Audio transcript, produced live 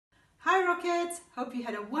Hi Rockets! Hope you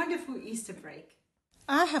had a wonderful Easter break.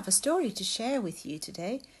 I have a story to share with you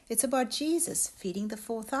today. It's about Jesus feeding the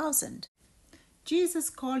 4,000.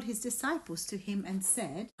 Jesus called his disciples to him and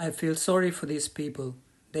said, I feel sorry for these people.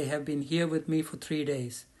 They have been here with me for 3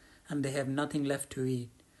 days and they have nothing left to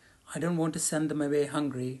eat. I don't want to send them away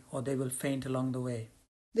hungry or they will faint along the way.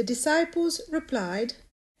 The disciples replied,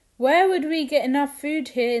 Where would we get enough food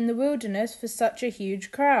here in the wilderness for such a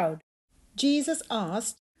huge crowd? Jesus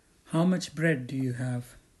asked, How much bread do you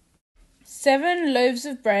have? 7 loaves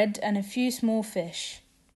of bread and a few small fish.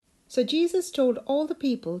 So Jesus told all the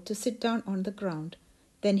people to sit down on the ground.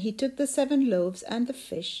 Then he took the 7 loaves and the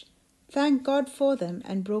fish, thanked God for them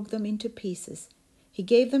and broke them into pieces. He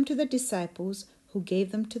gave them to the disciples, who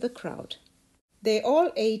gave them to the crowd. They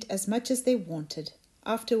all ate as much as they wanted.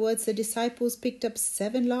 Afterwards the disciples picked up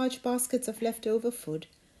 7 large baskets of leftover food.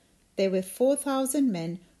 There were 4,000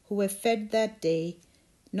 men who were fed that day,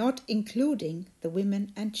 not including the women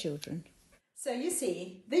and children. So you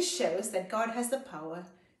see, this shows that God has the power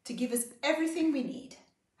to give us everything we need.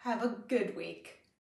 Have a good week.